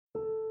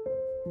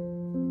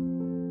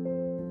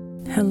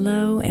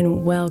Hello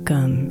and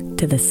welcome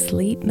to the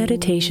Sleep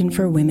Meditation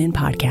for Women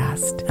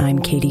podcast. I'm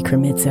Katie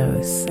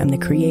Kremitzos. I'm the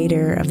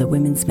creator of the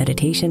Women's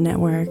Meditation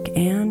Network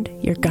and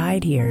your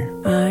guide here.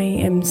 I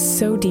am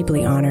so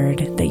deeply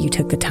honored that you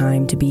took the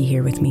time to be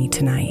here with me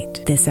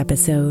tonight. This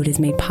episode is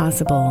made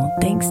possible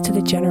thanks to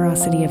the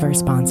generosity of our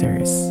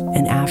sponsors.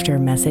 And after a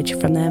message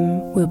from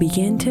them, we'll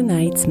begin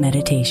tonight's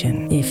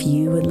meditation. If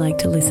you would like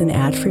to listen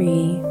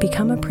ad-free,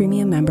 become a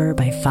premium member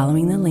by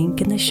following the link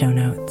in the show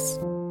notes.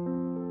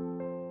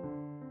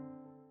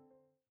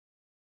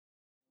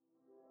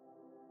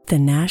 The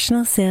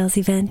national sales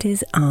event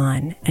is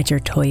on at your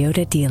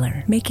Toyota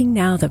dealer, making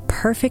now the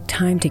perfect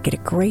time to get a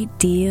great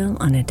deal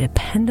on a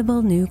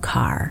dependable new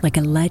car, like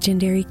a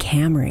legendary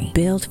Camry,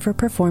 built for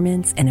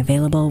performance and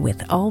available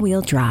with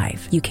all-wheel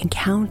drive. You can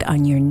count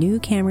on your new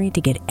Camry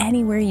to get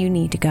anywhere you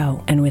need to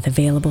go. And with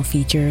available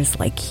features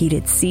like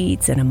heated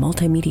seats and a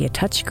multimedia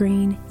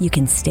touchscreen, you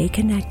can stay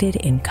connected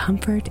in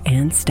comfort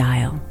and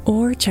style.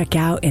 Or check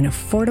out an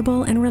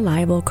affordable and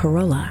reliable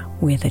Corolla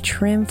with a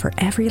trim for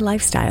every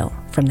lifestyle,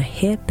 from the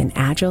hip and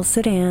agile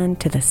sedan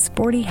to the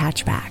sporty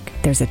hatchback.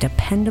 There's a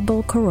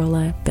dependable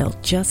Corolla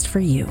built just for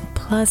you.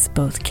 Plus,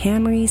 both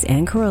Camrys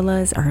and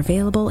Corollas are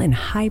available in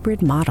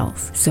hybrid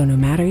models, so no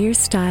matter your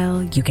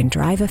style, you can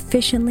drive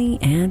efficiently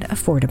and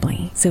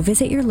affordably. So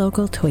visit your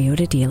local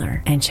Toyota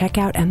dealer and check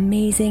out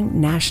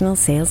amazing national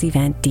sales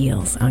event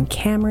deals on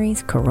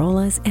Camrys,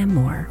 Corollas, and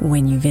more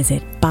when you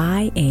visit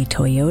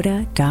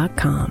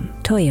buyatoyota.com.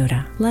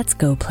 Toyota, let's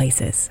go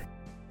places.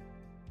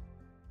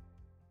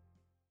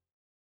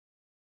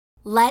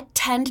 Let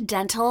Tend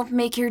Dental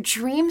make your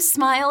dream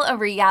smile a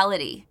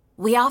reality.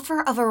 We offer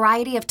a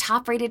variety of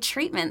top-rated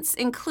treatments,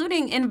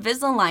 including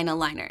Invisalign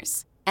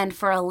aligners. And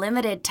for a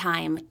limited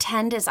time,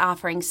 Tend is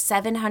offering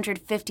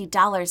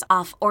 $750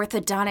 off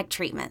orthodontic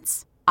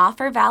treatments.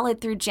 Offer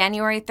valid through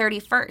January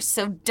 31st,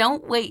 so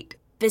don't wait.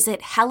 Visit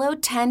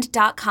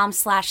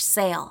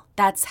hellotend.com/sale.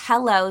 That's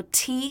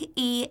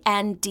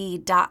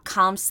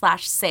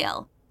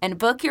hellotend.com/sale. And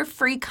book your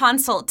free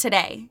consult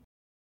today.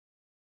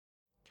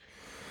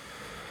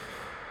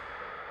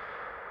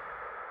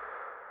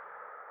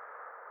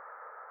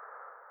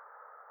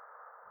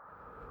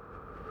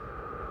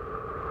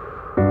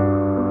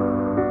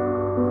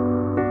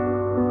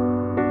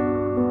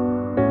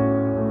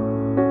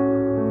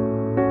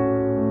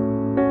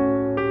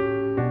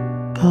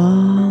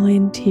 Fall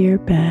into your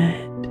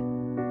bed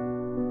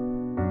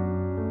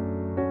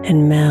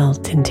and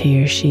melt into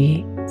your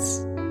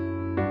sheets.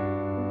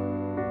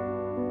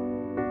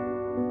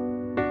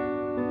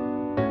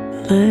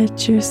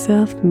 Let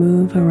yourself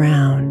move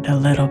around a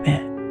little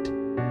bit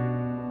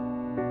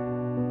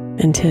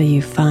until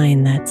you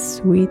find that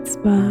sweet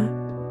spot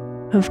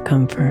of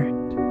comfort.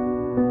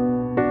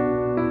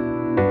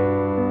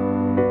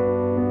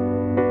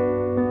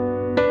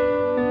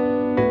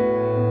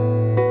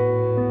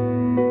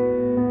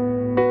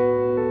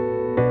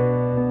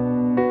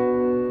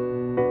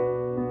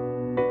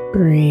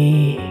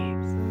 Breathe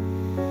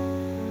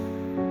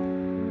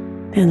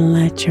and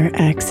let your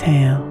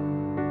exhale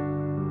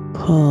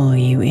pull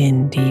you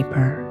in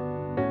deeper,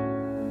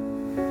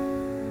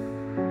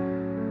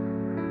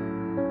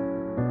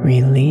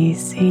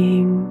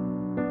 releasing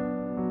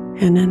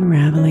and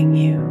unraveling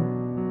you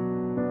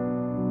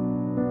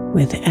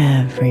with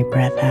every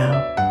breath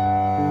out.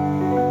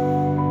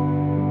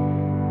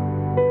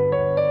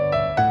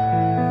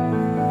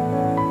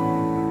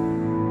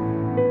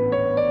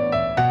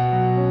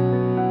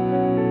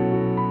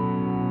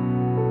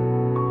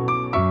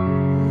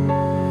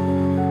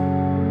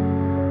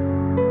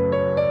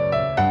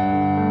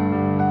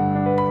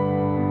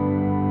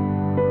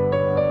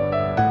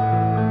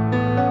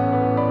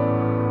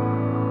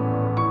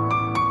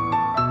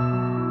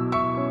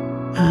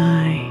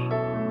 I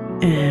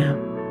am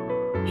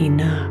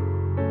enough.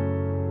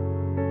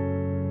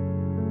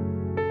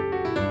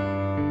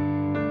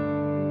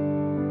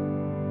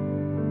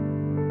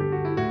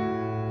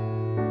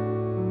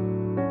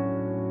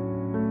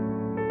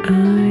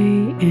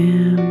 I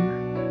am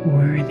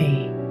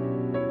worthy.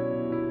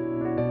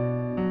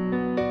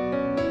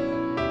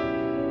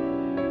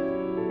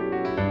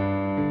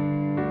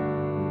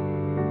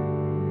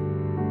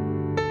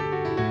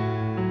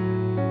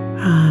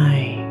 I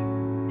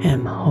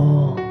am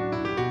whole.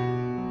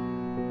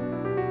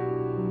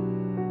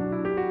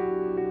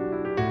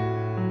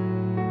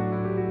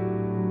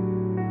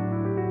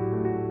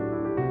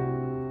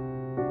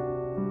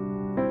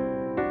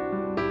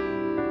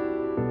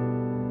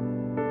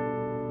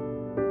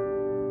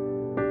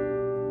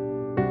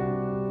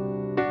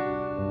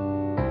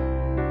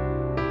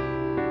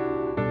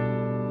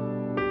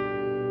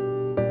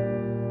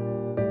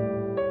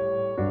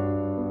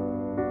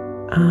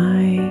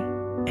 I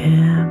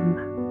am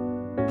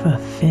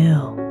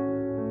fulfilled.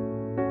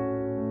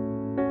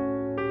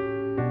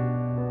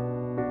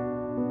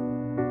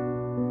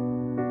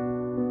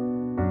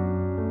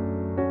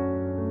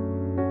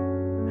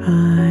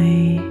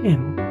 I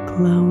am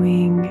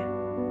glowing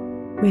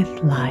with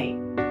light.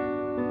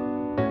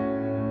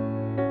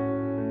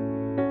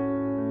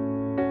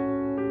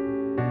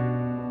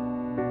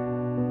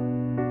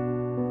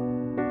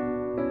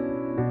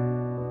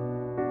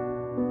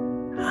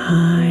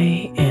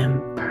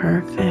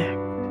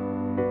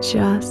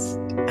 just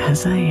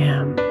as I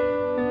am.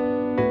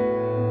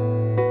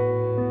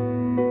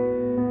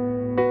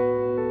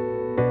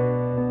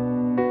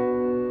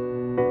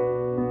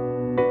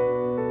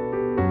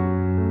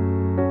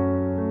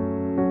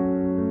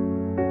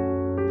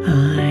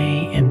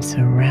 I am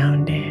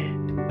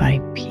surrounded by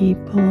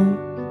people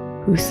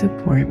who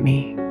support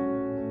me.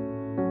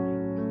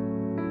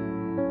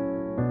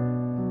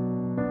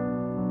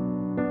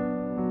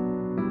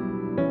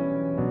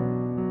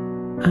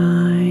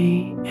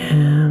 I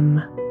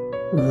am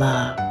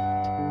loved.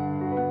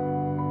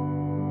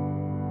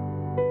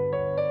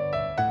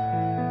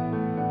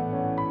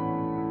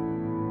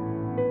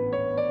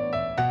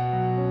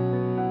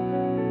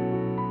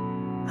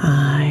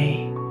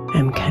 I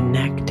am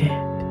connected.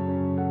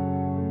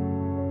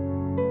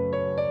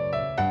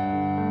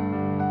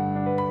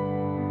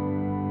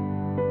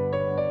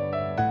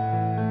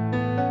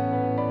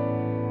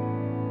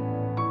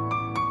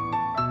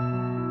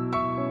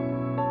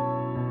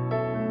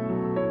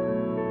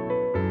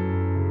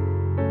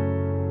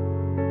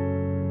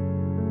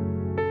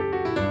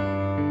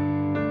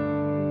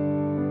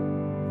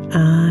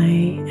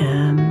 I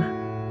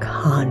am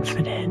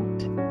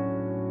confident.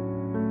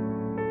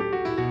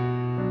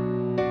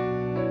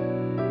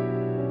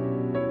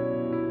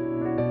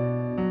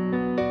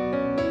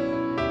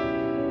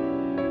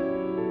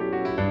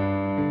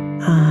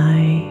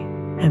 I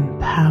am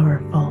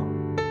powerful.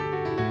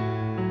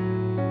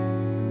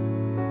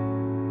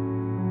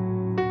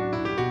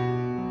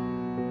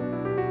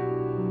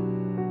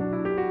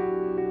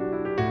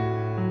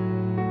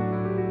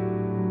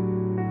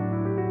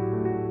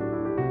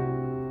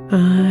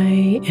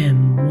 I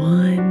am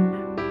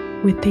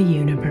one with the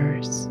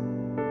universe.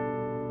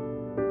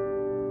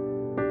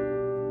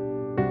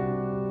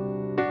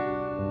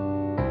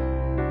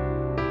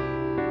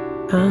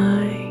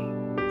 I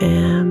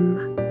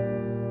am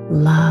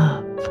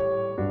love.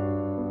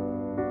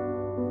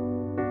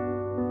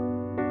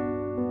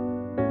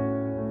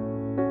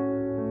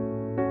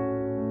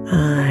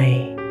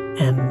 I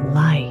am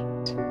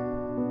light.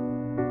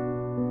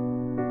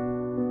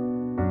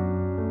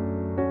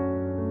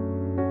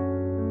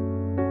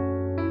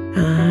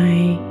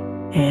 I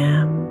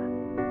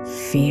am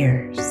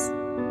fierce.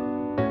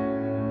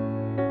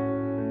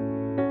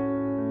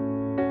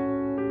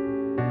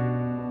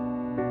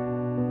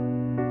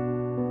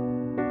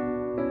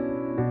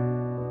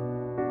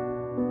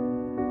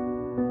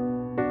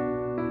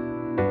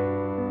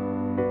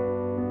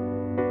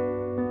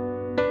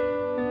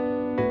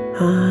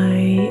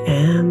 I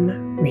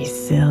am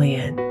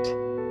resilient.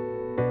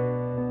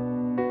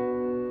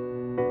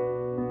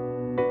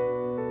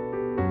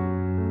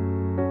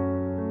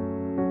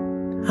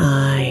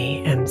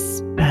 I am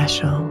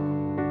special.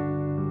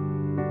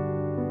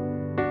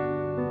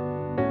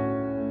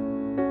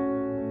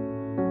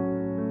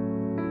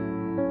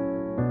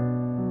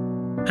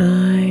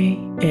 I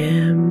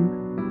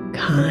am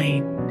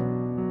kind.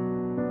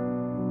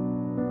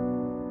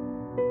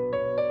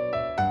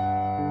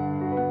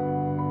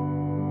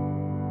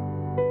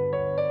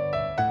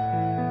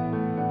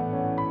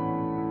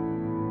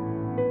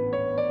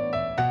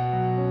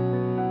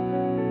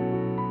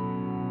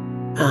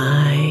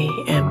 I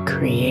am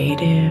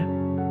creative.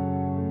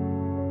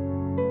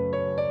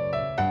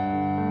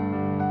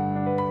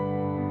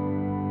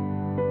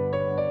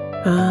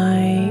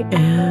 I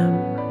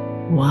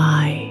am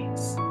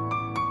wise.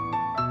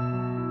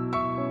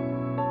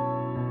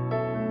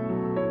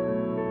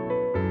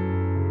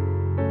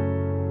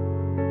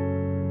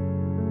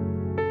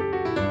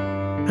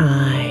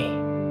 I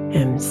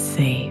am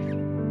safe.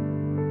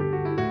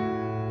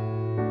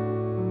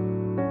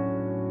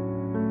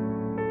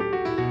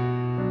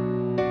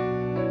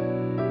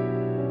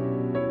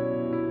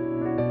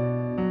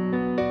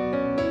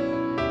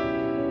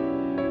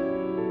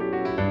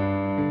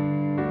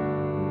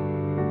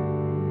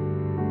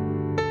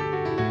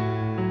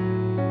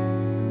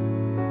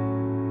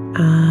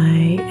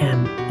 I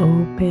am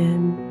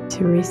open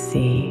to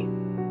receive.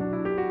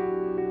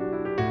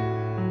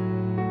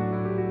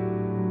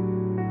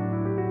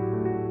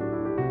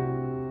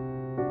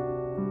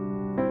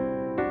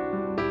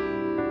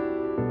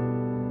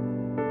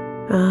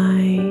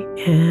 I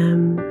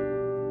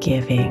am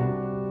giving.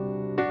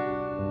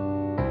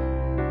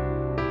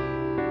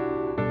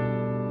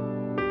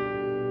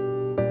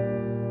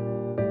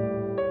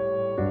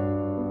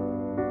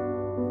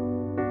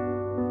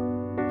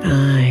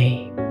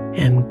 I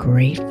am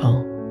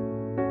grateful.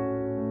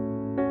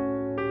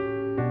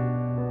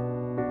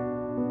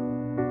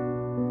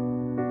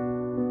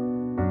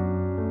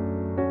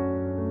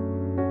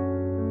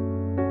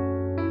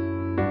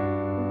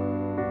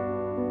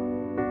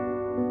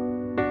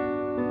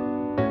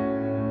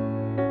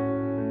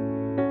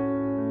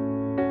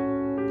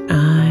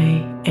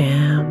 I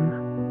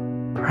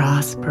am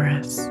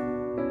prosperous.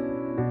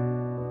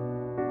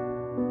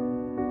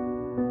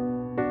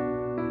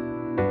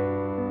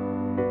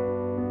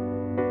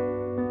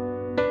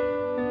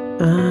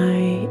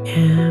 I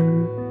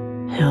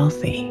am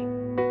healthy.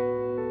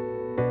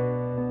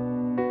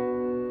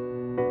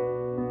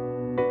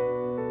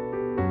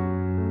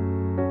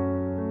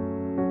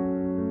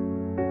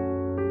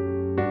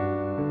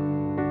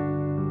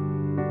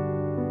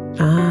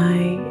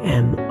 I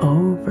am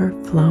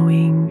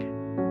overflowing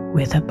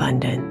with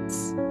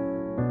abundance.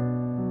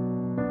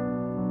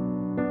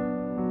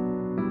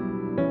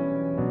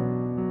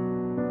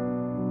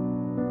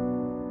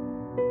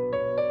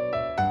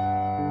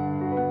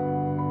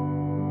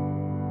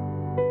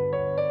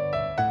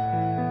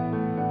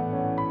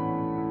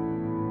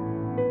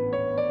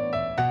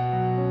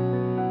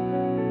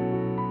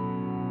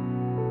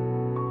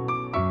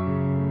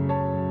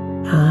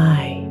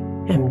 I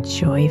am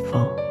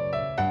joyful.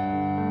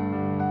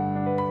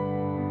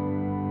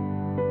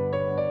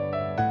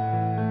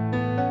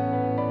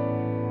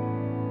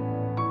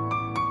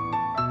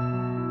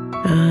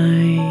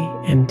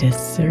 I am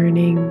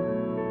discerning.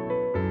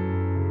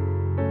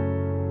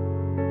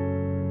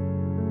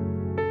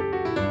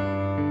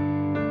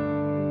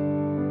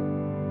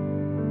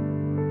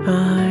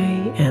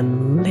 I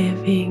am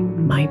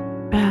living my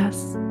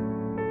best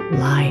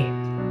life.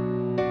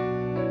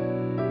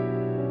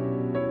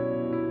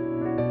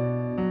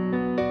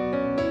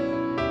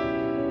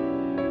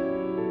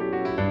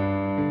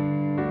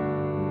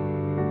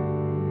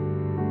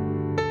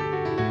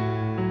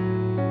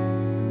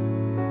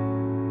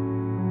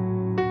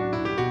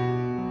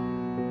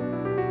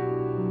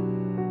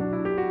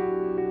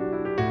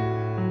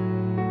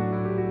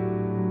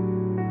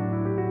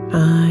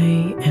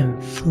 I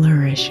am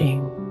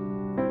flourishing.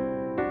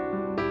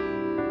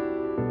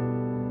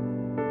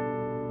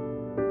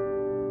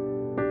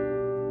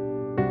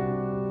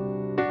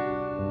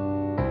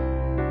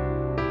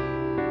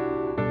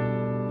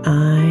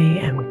 I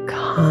am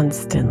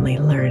constantly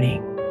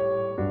learning.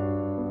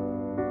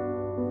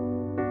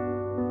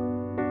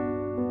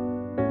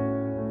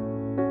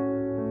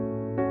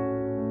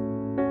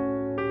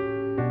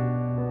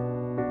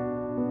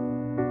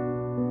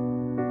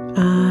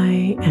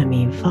 I am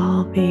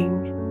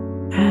evolving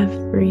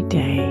every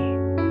day.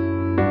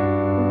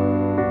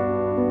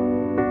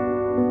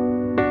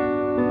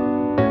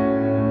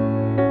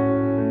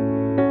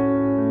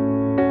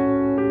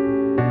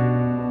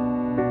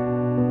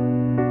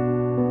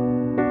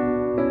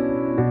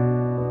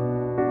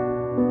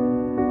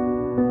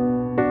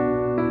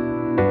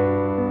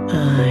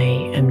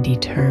 I am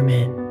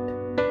determined.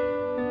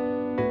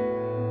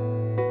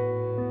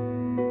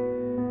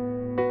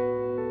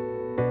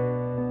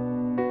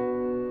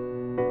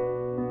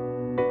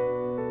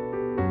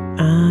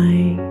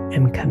 I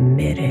am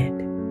committed.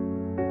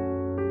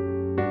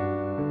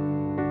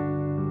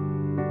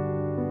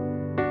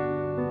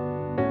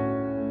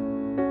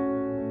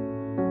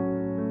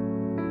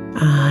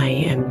 I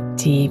am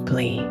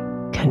deeply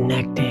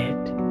connected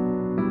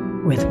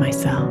with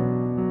myself.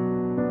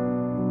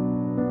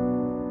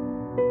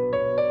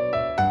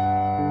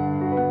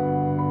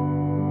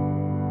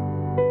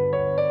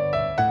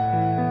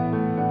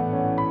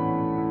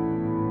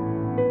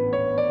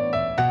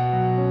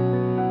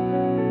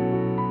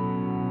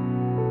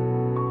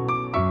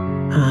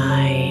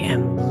 I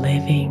am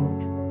living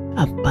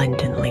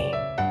abundantly.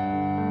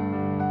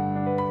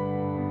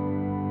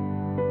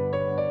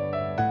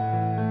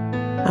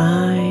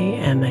 I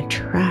am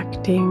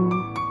attracting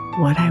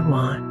what I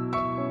want.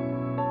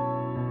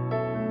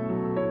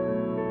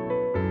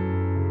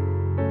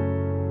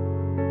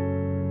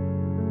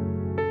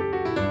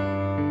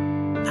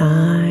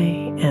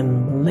 I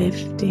am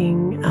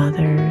lifting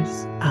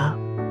others up.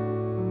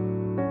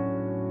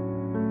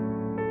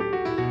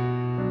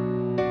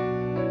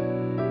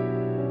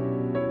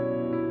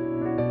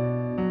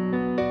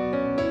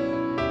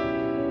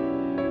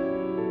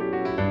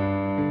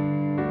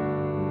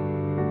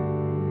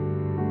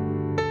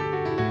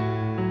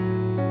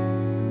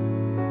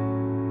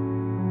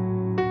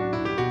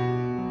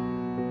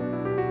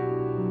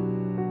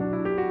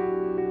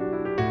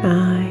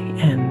 I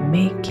am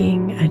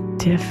making a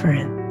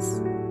difference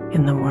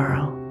in the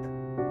world.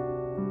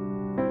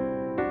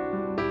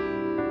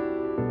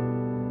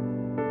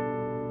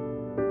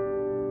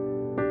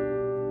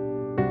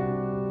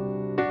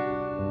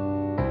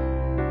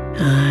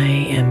 I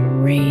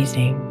am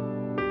raising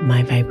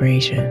my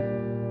vibration.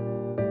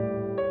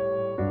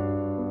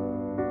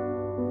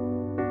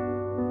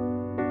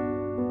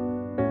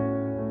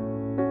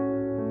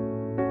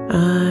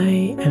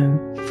 I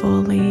am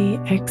fully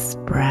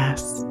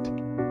expressed.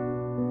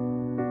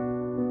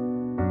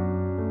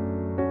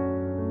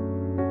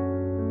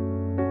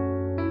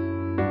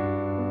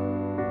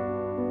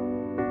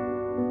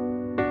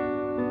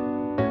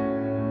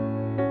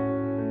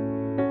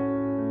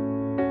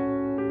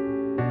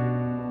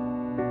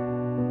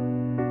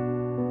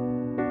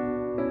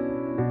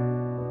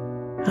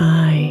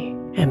 I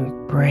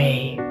am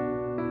brave.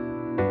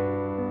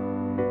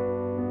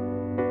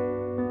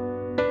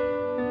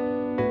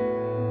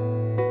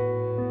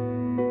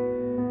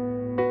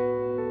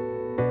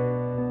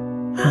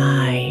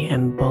 I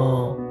am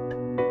bold.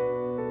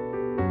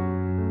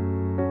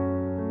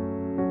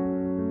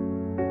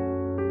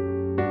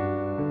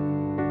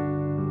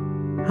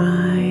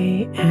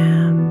 I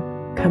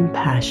am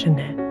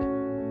compassionate.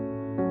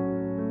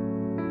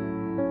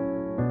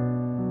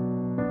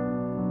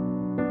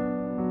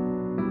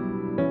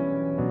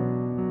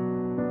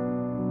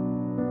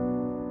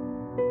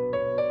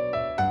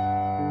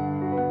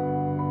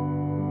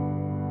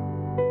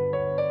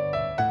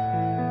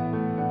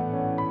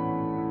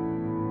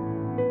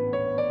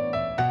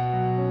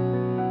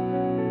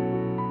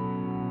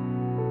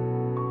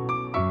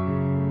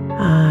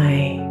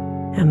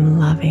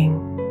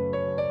 loving.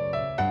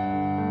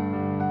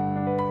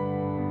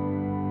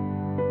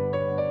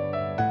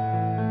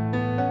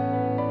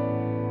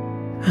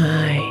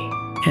 I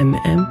am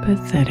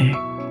empathetic.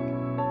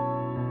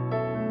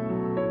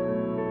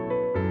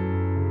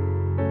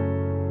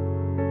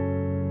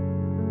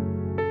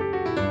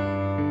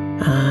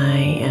 I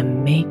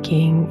am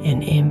making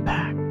an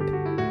impact.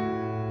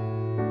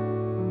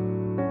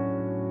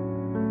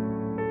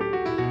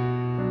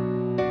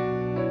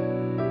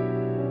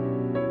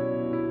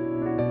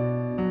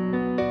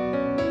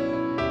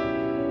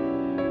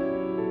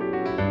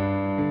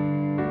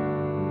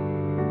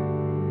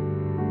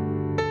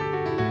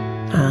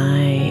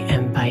 I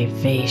am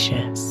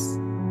vivacious.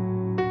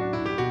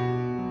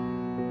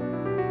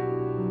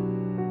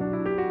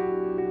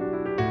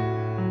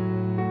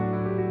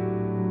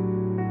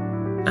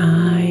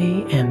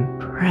 I am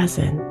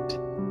present.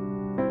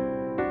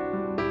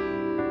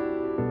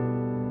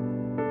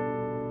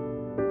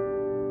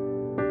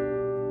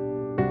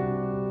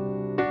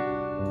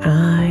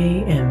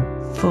 I am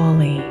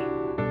fully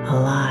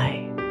alive.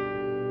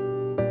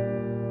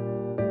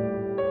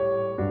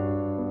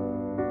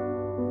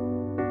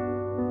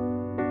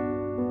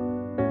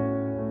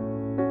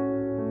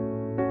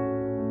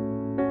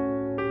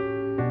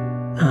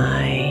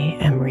 I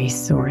am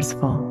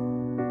resourceful.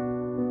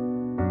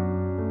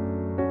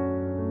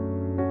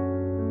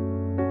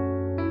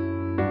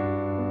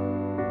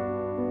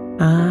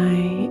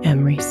 I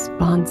am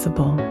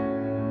responsible.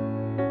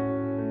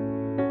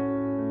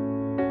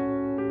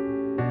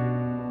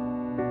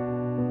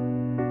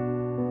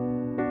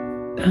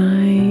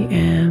 I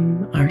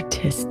am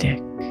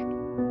artistic.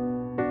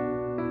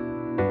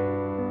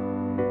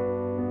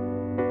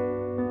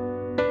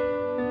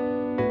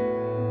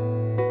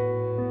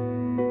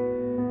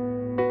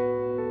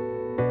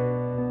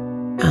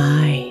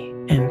 I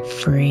am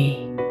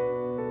free.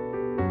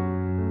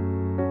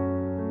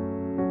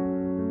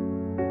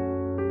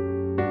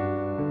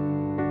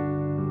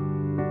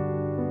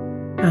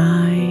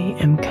 I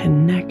am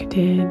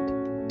connected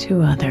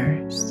to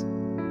others.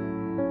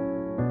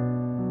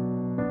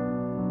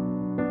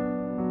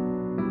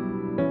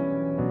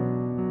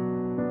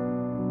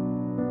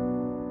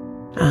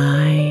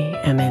 I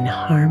am in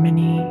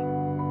harmony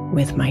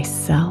with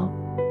myself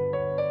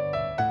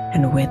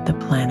and with the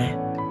planet.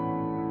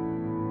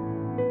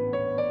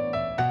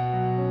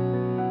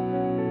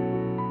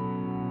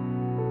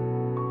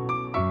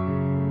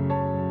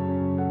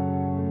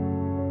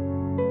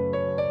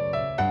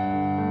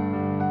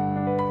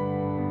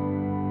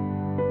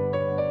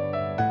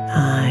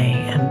 I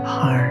am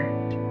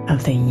part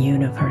of the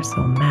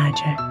universal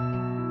magic.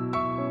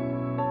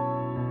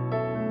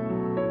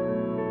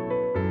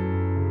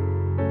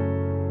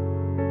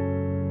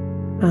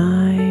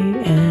 I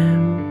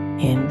am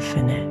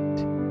infinite.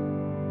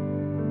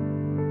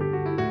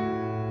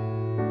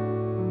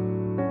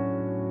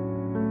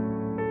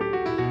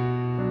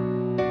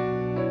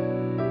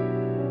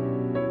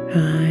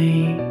 I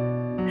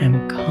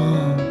am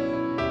calm.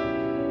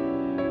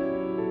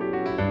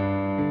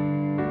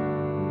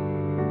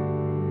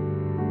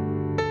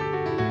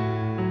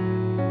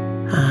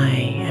 I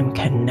am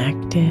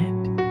connected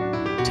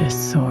to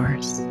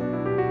Source.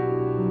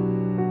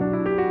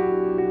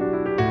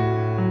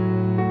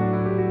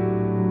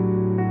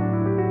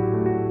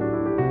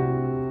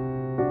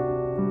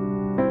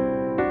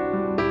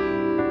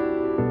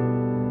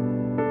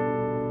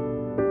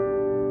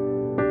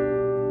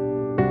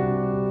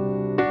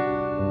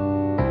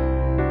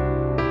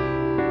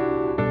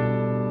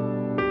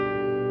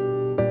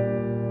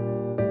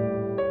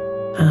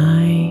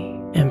 I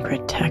am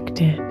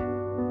protected.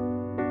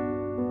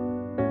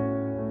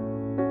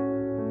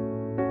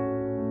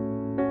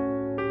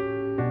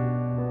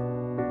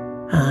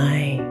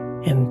 I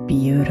am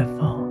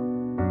beautiful.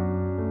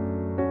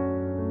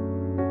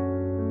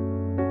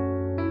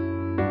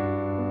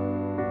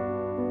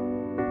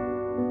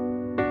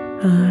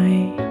 I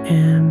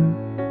am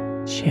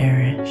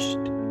cherished.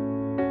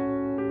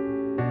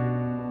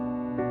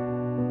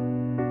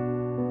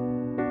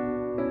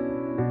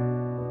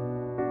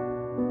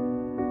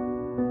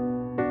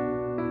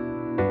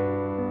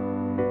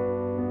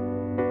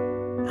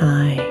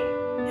 I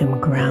am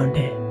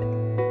grounded.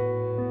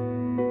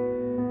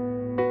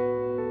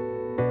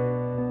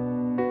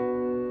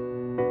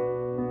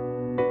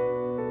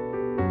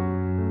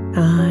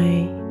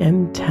 I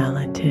am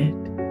talented.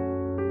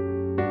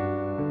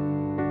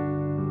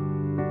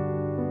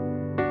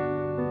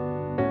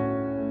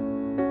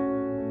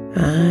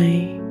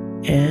 I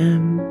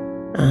am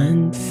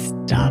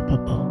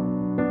unstoppable.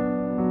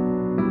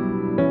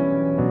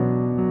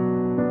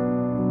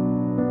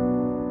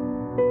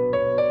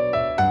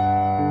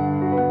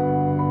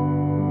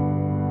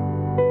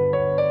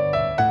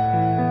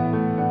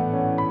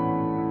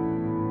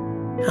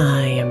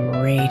 I am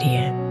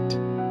radiant.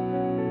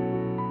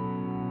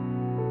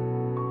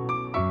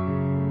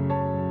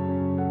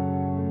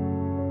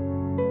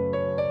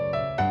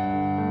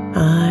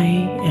 I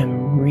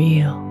am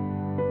real.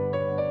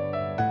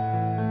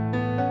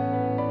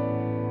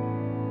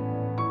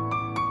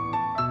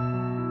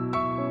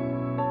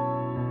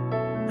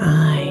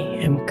 I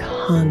am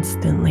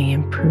constantly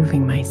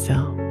improving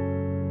myself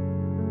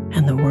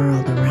and the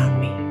world around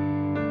me.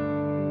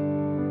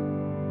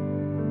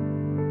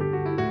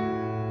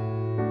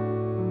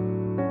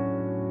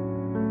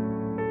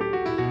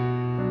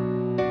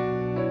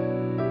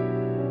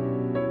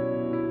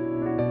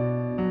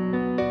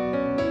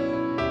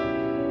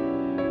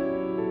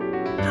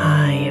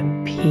 I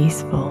am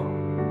peaceful.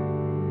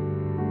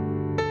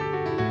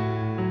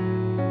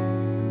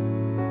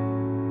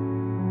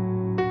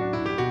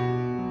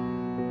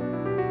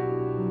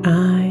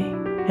 I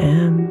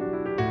am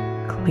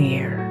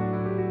clear.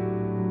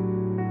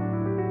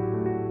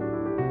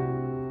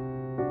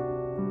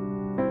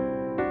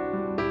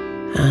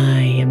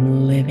 I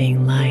am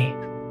living life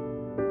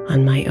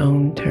on my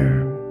own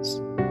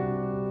terms.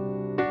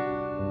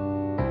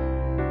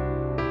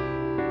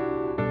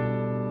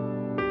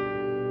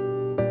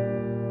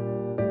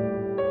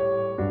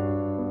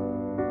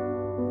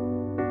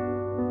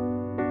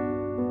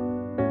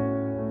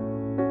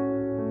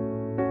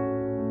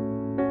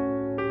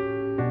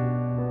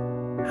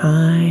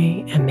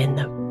 I am in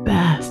the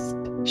best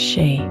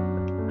shape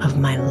of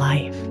my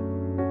life.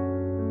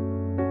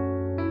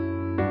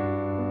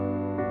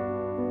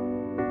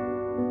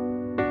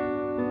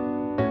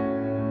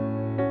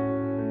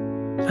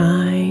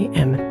 I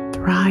am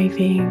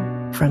thriving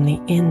from the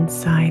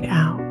inside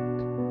out.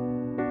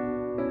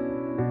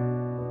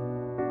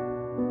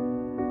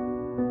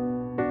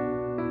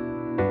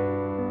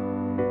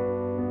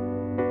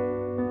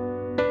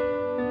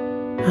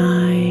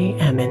 I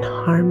am in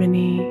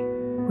harmony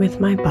with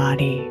my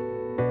body.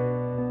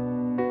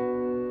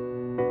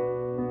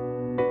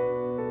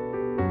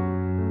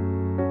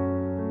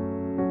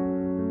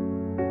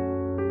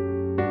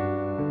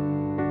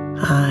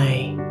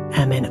 I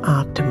am in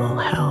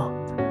optimal health.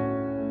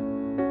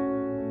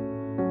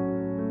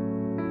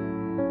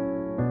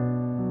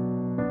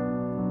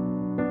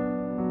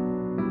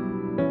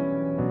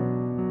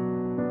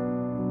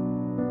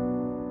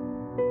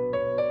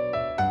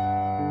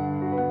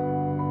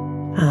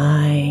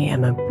 I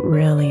am a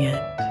brilliant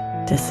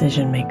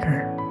decision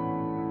maker.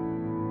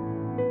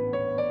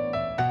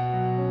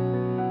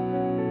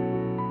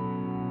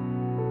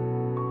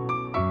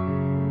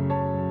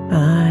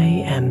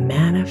 I am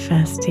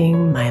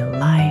manifesting my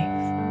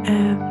life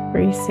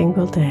every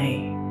single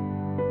day.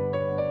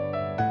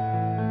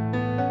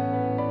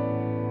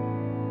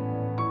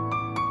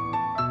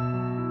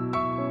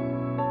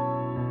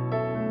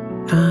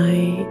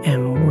 I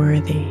am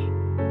worthy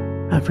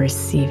of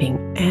receiving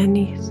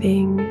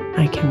anything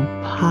I can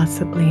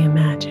possibly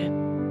imagine.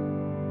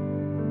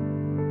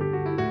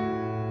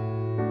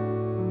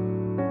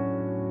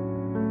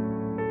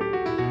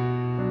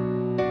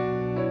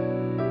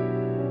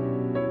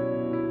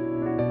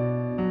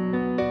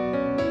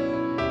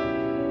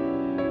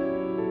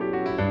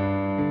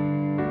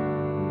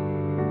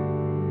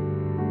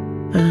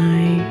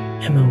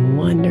 I am a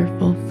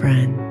wonderful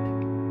friend.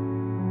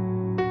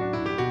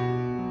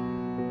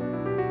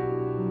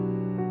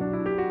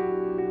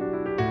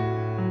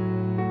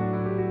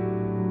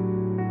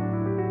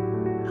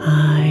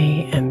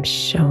 I am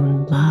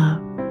shown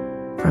love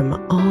from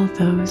all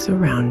those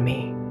around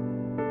me.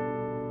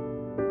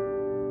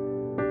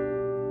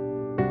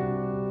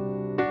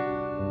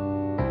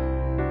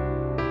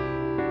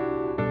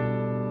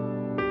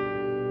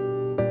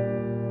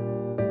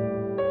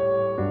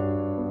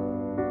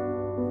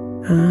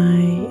 I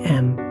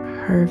am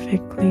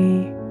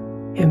perfectly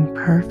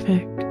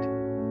imperfect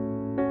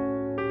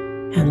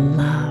and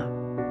love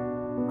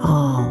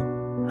all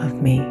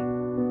of me.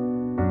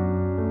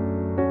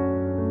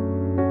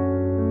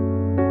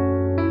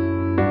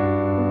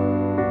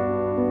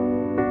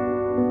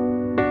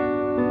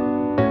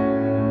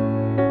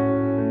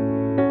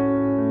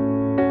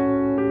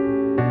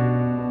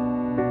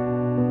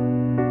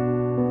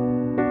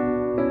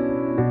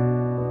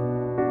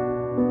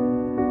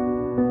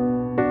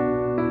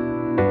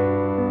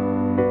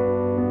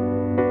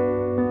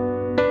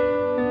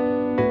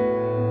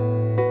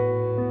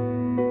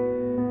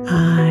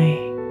 I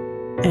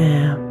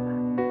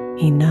am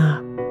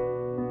enough.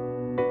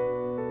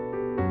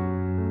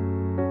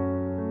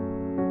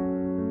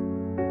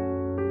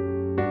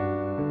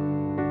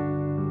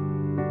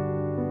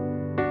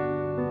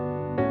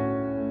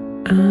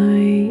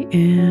 I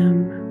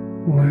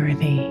am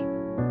worthy.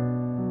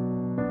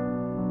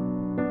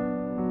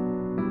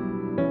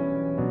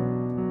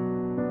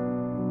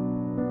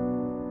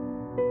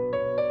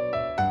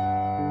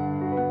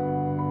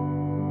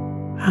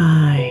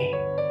 I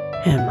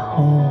am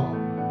whole.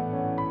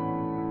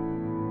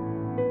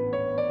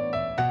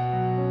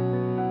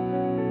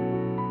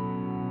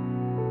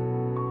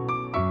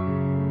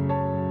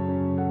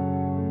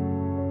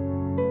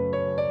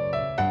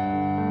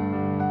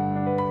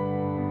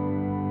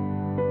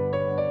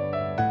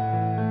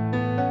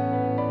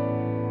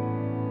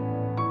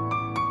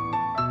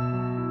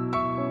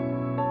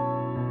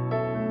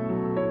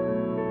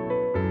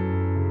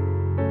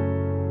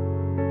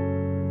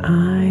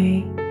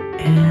 I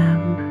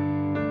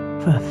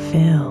am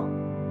fulfilled.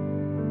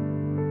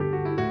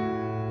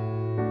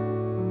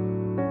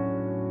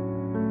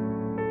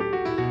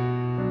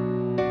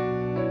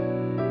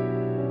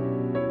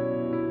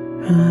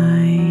 I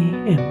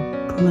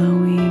am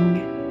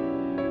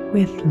glowing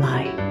with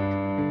light.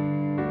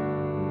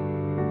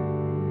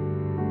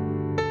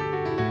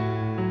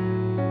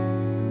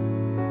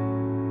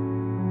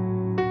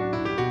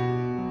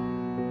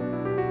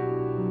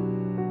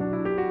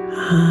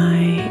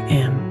 I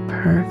am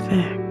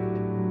perfect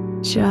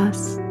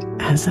just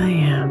as I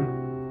am.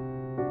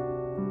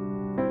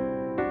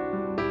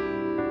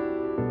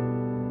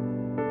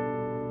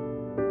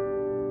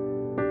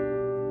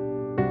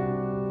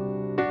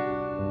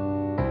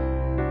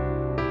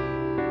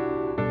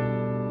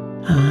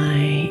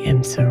 I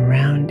am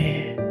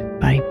surrounded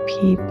by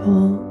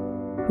people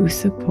who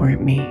support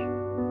me.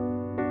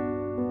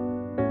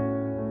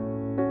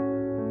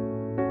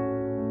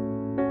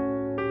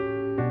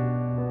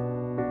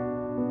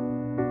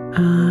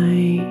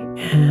 I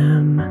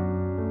am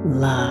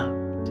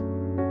loved.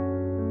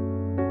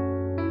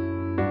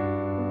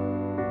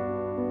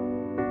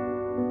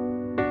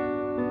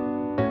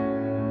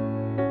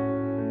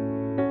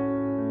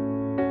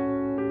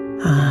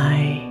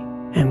 I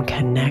am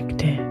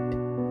connected.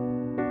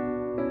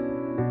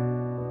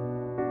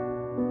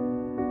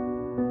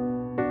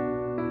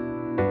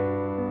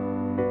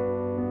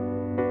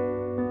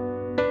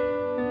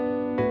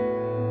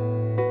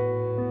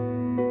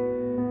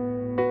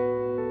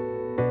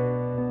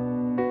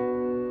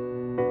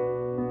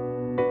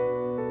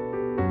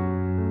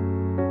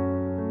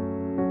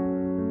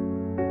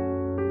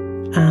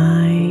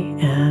 I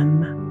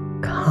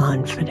am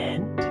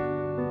confident.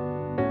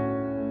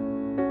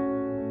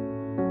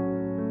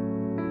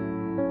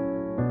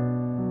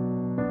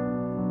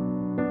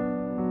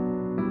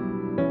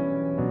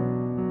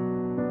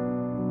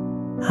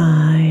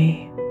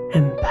 I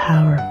am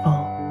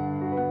powerful.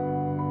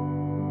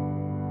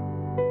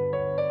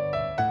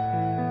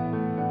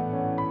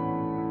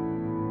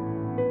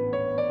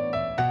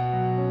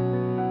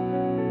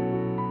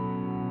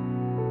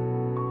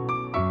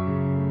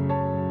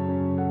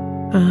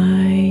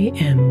 I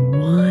am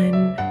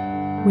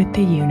one with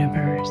the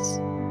universe.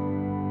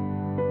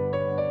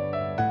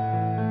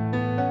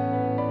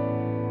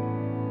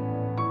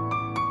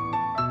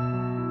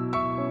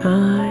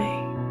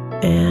 I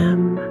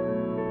am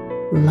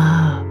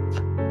love.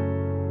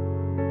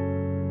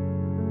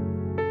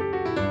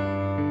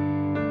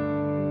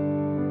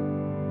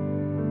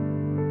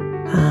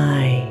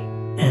 I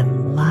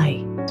am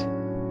light.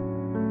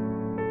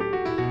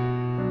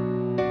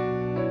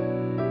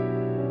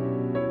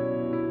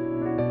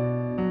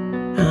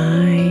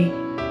 I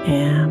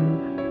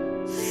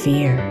am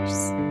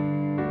fierce.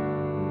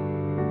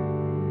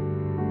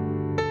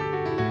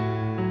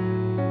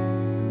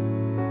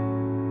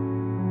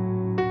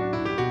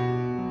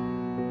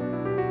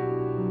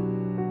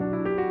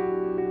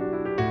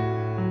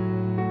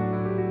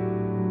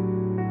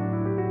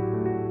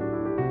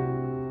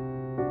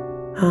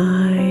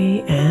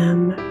 I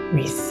am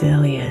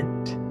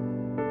resilient.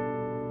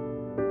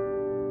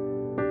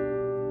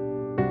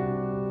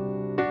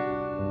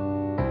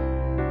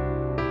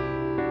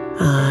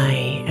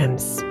 I am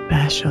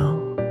special.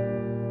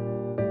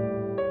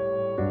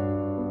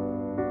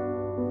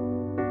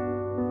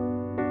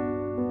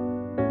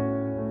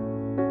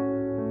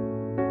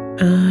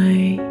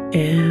 I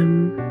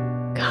am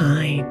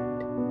kind.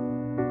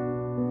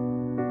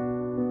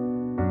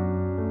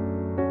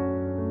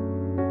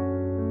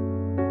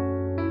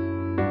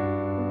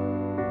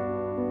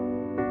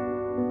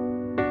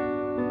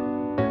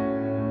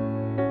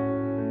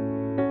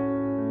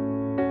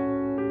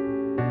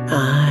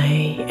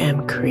 I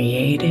am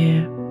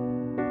creative.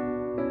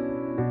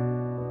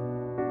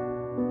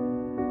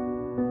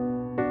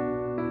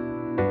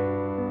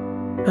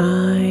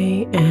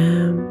 I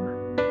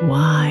am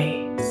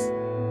wise.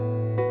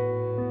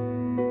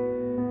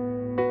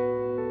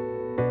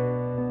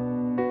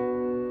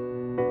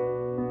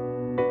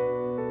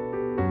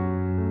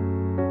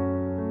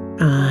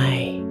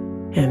 I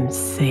am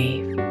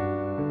safe.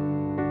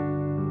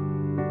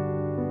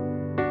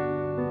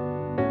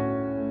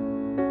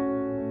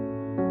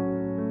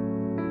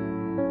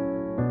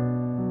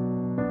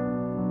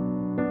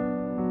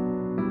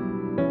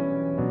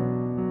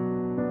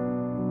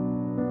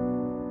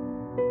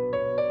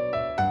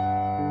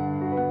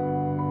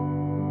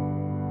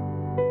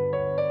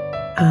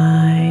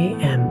 I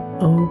am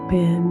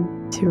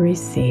open to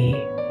receive.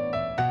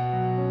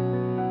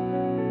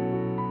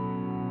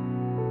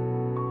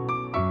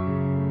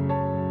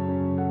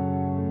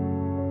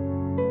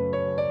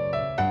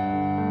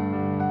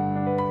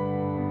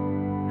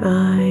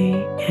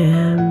 I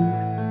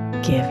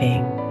am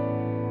giving.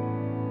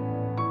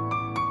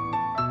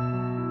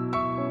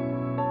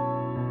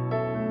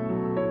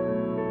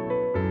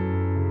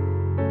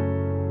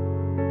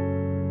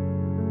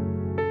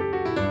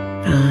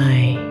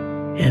 I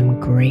am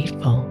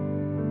grateful.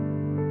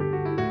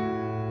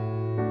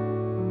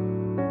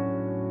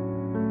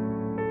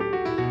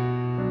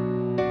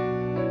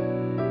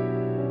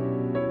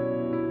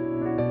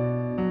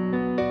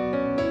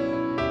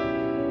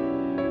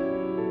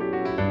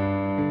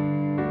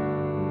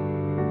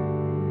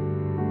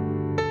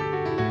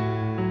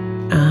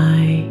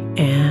 I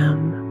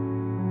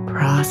am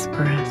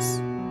prosperous.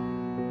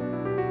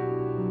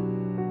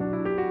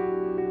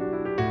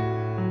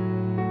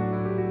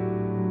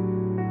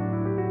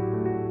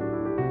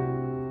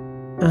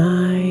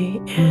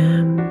 I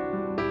am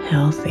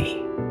healthy.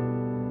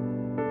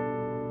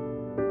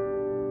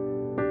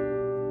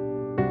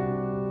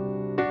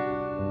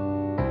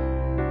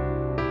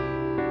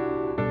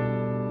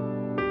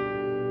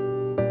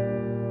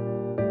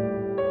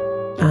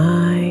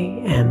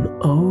 I am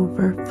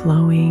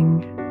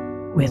overflowing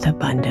with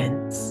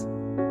abundance.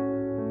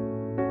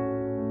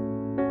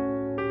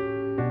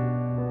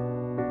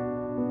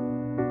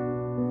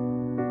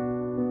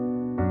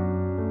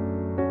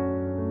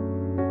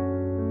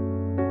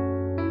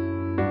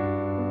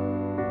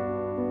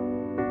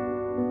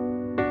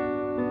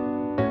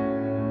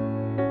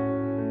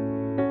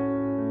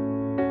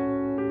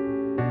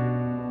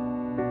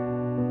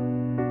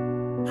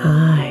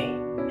 I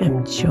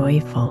am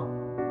joyful.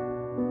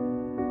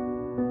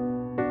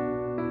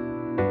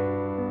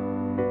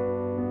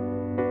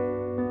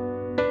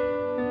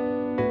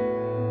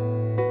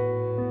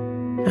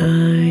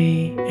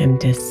 I am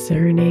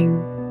discerning.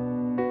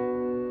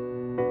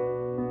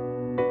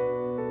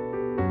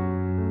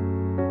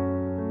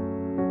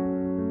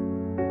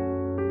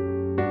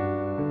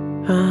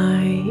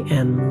 I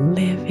am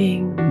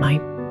living my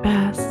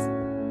best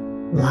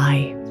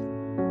life.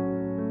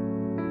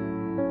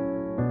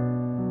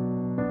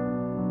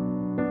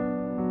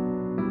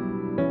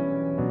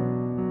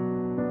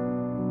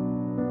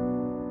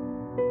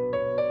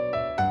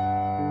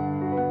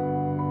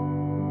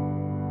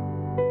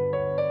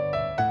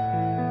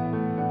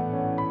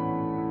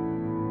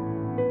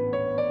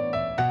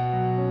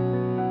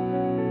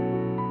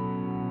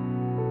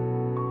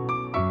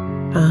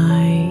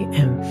 I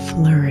am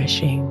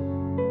flourishing.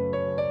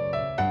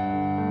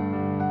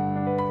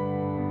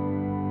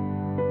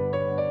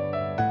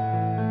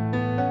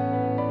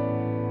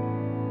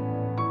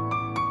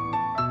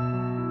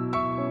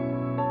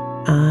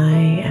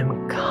 I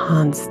am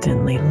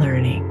constantly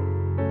learning.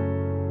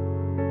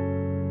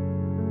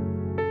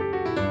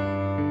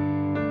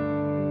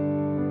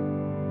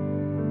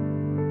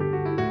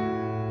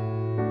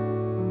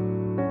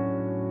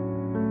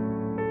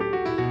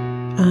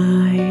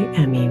 I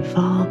am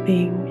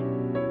evolving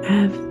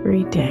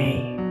every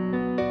day.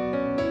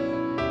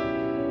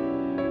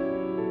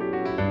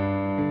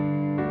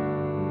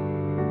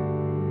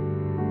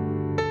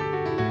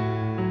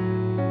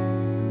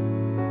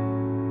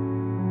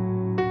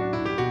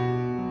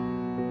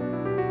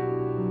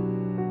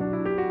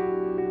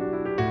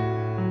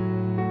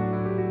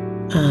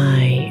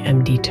 I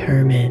am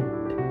determined.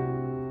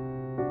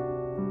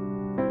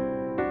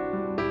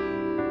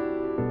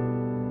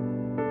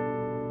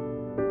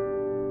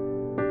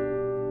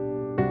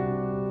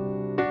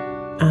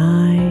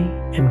 I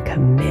am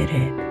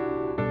committed.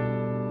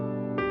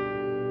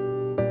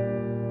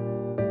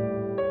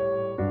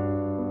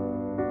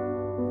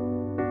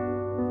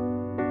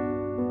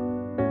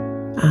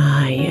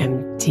 I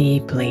am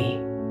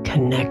deeply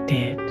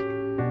connected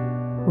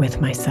with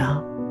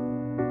myself.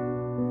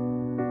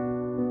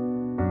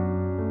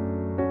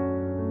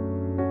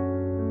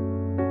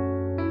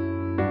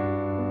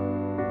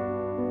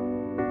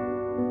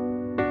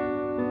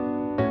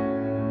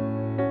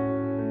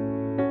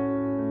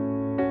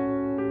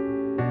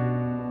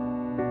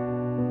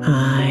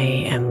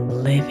 I am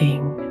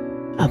living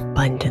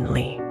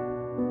abundantly.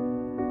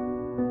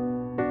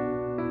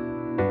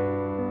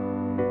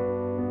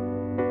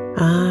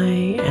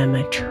 I am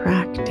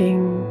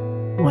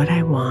attracting what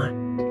I want.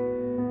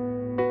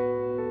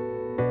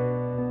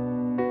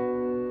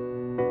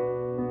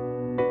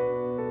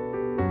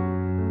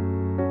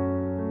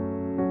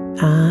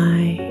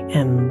 I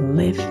am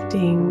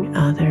lifting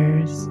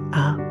others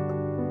up.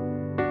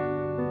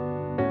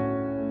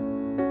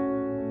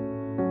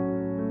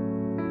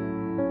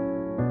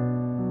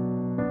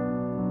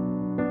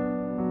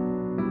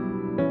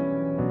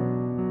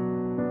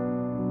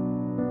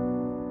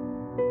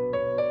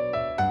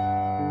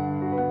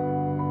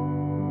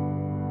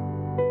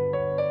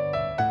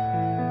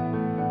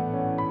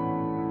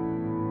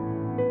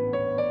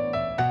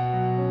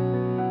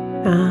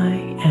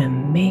 I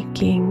am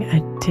making a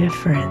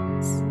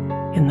difference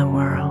in the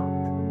world.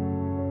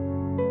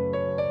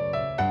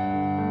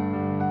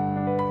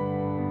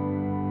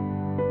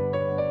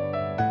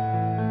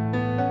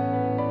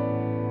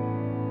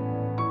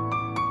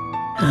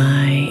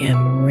 I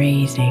am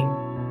raising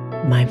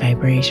my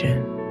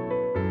vibration.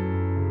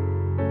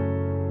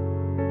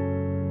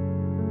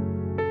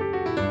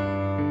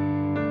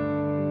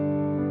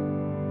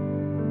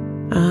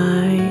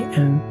 I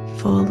am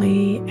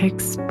fully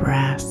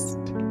expressed.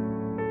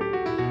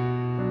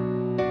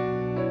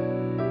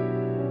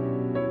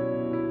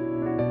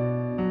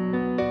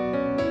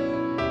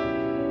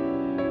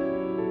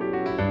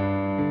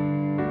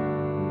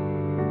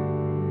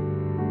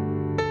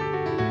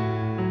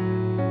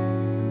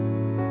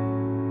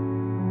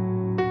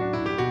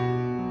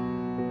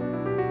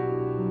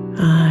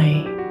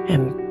 I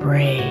am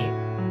brave.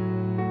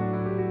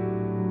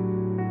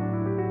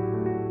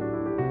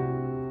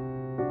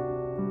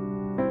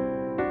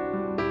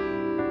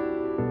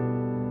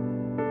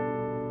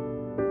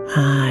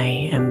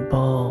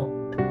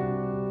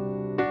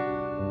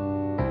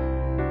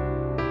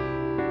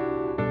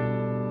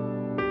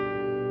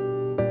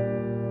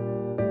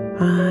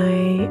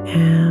 I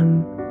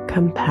am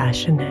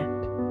compassionate.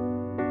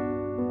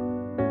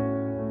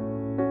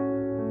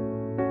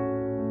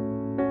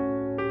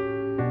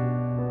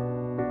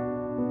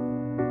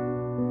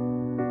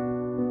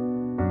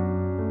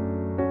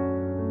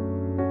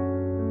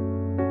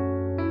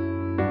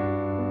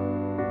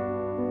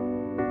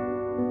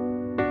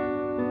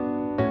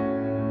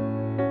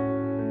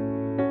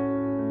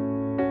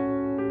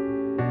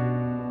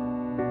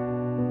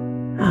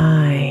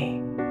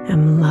 I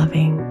am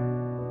loving.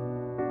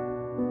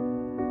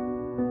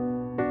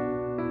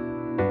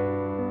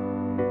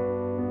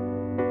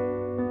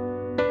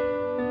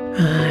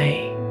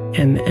 I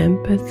am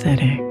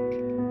empathetic.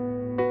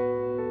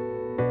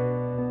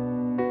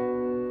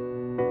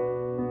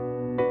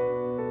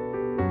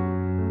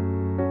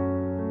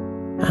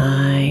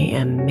 I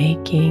am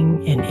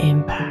making an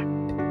impact.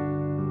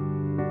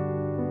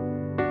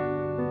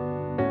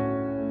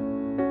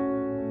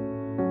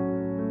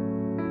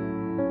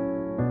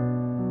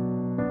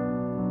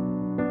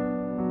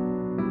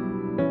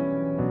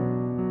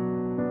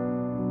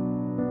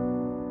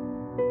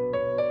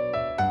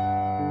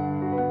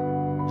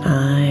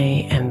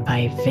 I am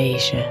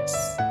vivacious.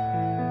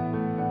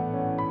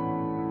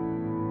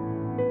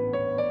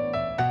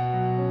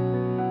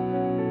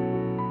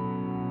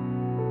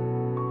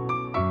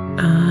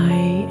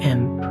 I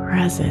am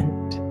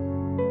present.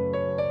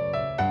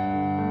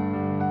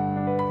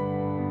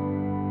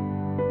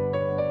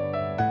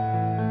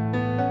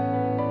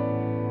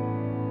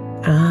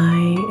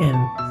 I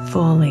am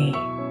fully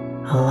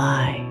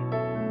alive.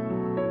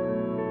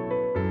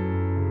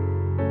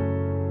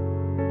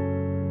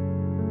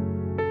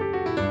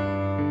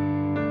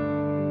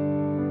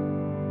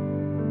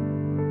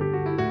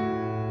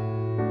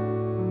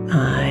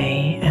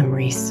 I am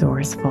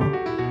resourceful.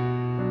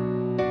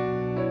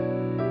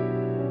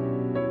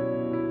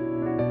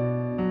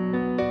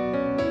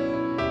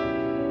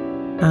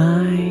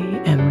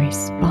 I am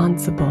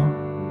responsible.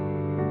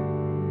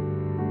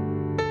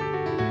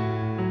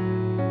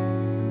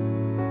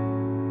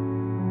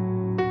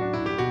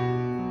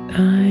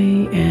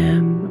 I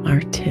am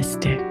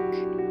artistic.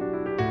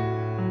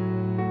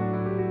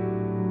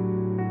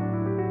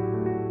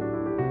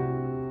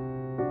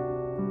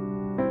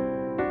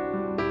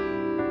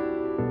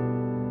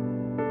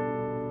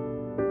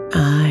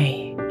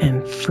 I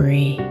am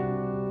free.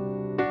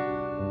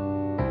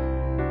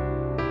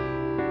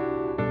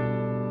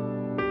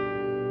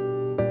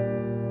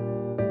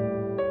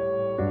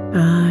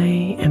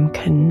 I am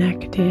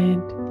connected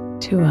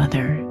to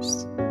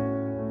others.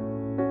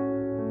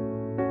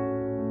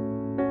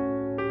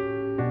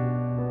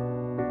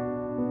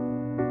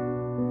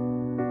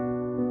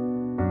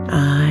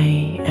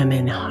 I am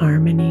in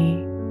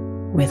harmony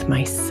with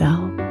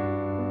myself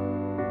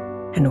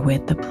and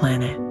with the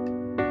planet.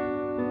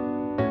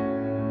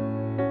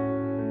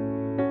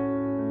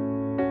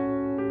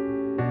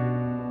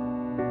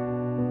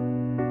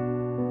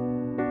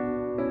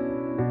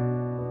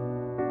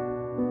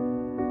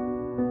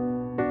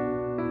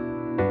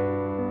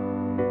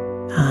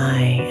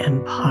 I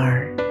am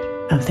part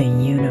of the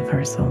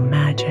universal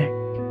magic.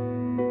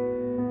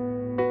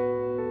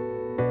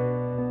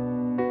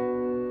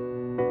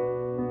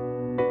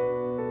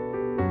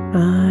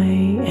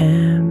 I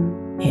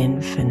am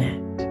infinite.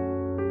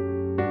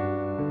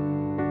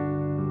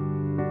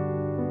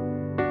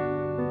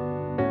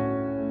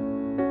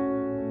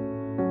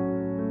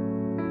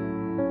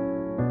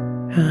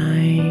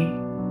 I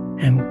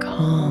am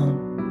calm.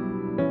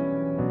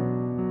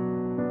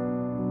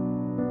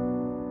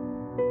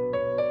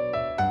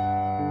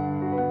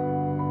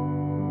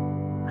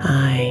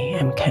 I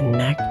am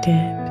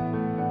connected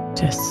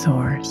to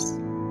Source.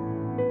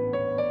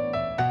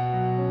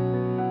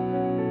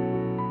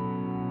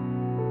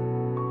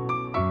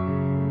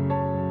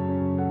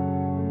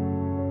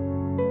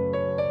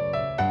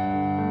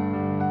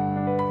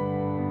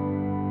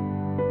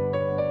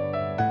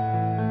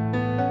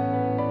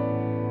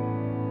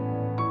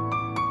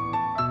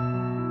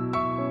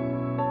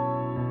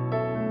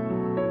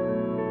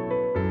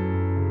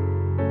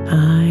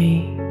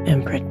 I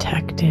am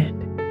protected.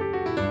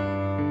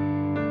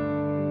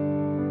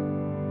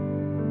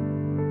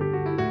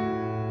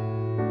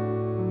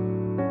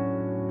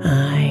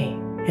 I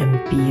am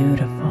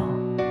beautiful.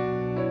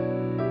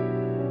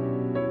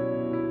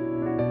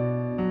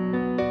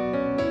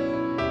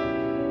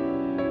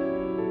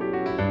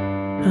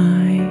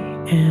 I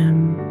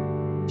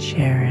am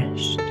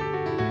cherished.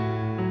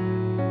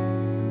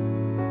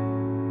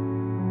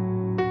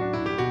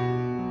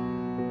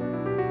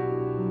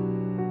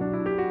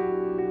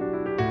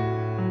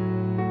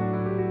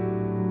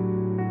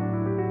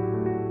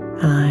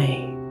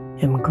 I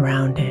am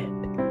grounded.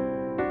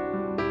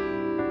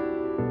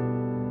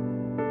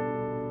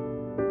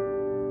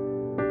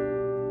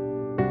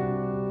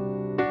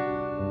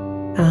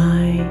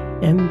 I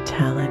am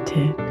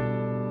talented.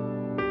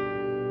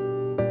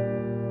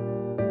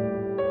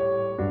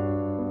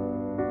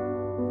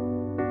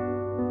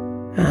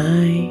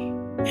 I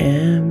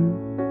am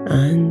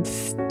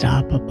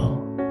unstoppable.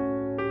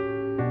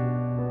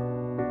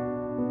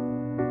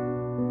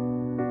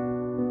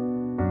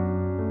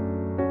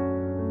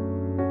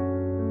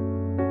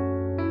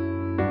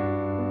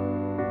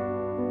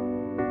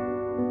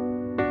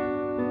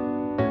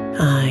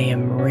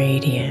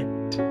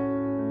 radiant.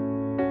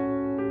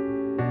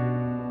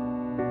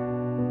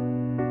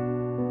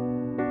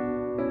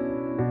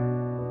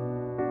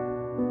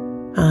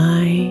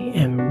 I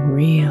am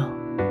real.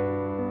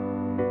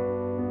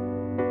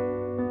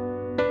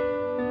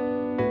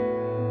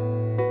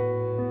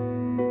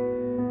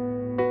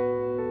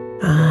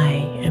 I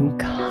am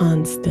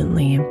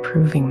constantly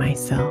improving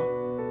myself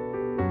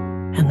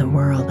and the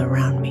world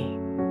around me.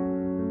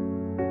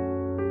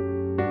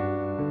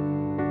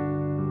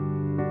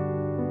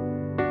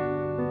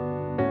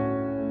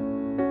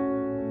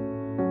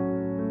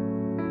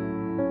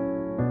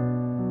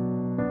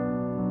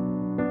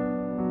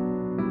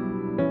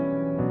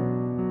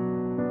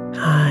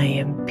 I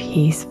am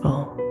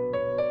peaceful.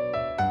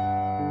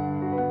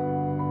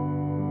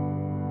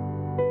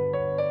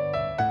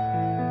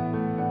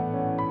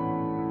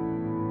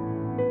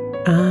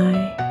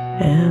 I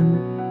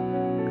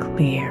am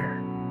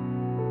clear.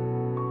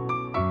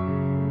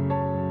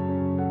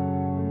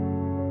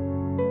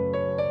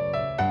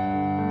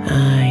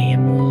 I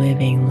am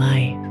living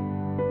life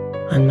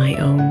on my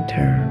own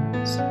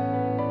terms.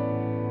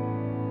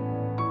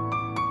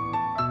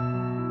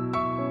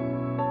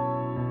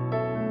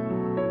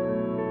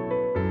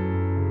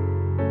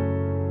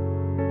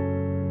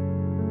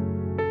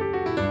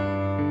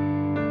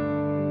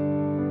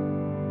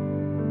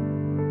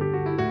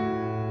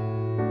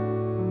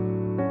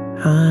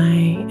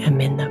 I am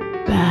in the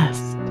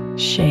best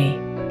shape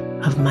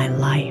of my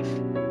life.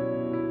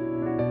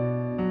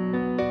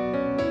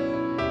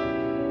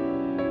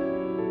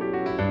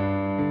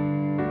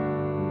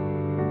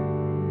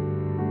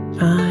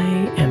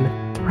 I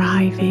am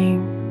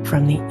thriving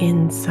from the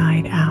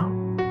inside out.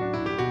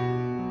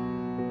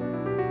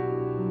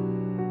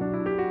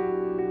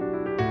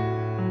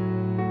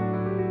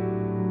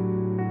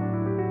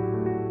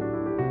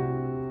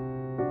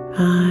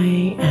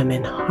 I am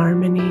in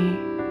harmony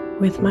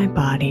with my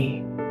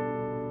body.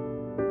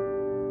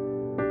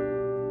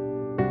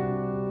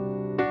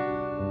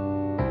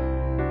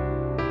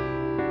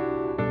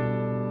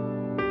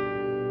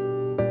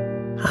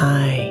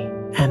 I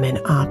am in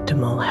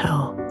optimal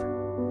health.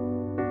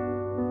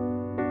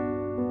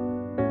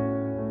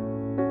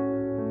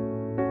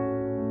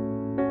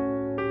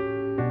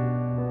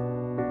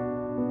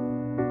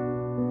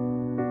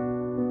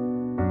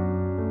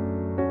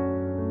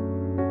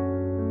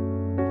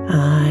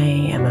 I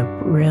am a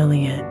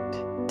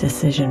brilliant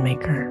decision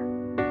maker.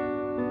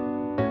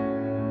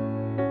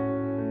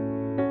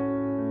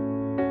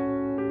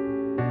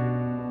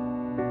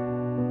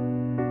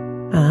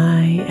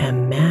 I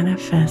am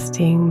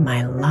manifesting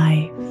my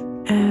life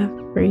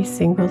every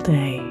single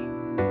day.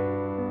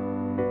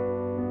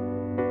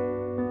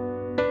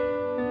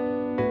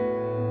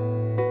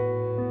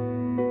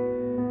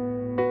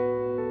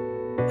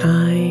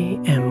 I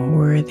am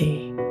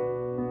worthy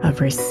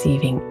of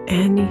receiving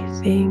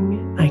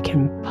anything I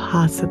can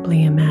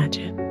possibly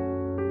imagine.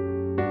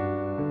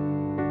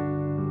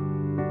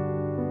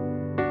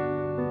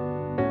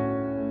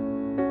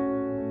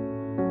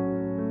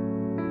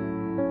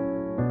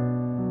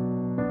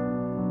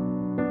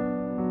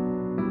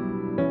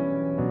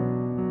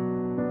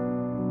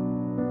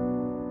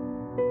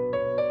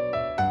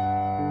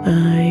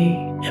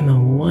 I am a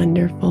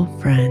wonderful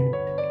friend.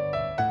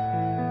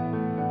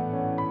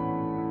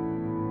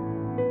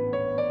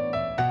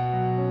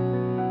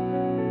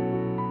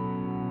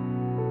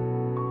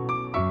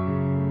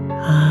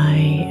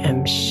 I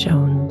am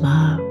shown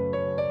love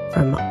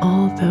from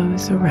all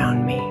those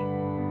around me.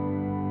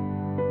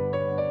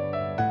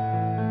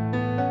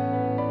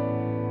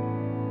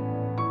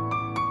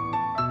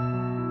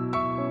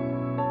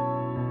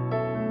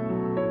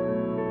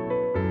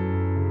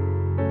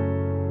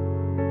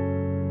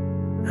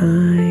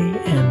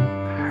 I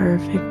am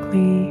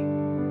perfectly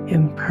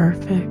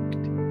imperfect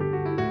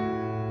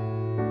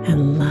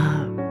and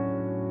love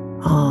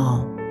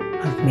all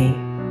of me.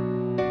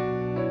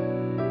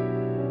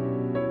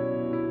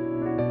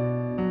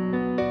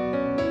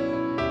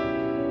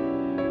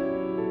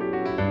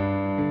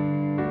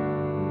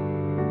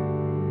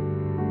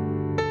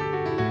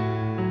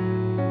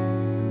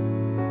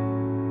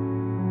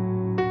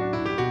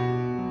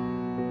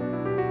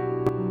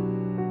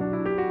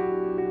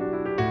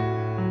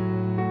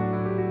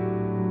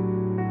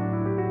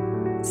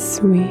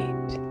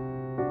 Sweet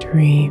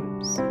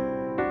dreams,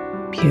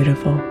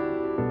 beautiful.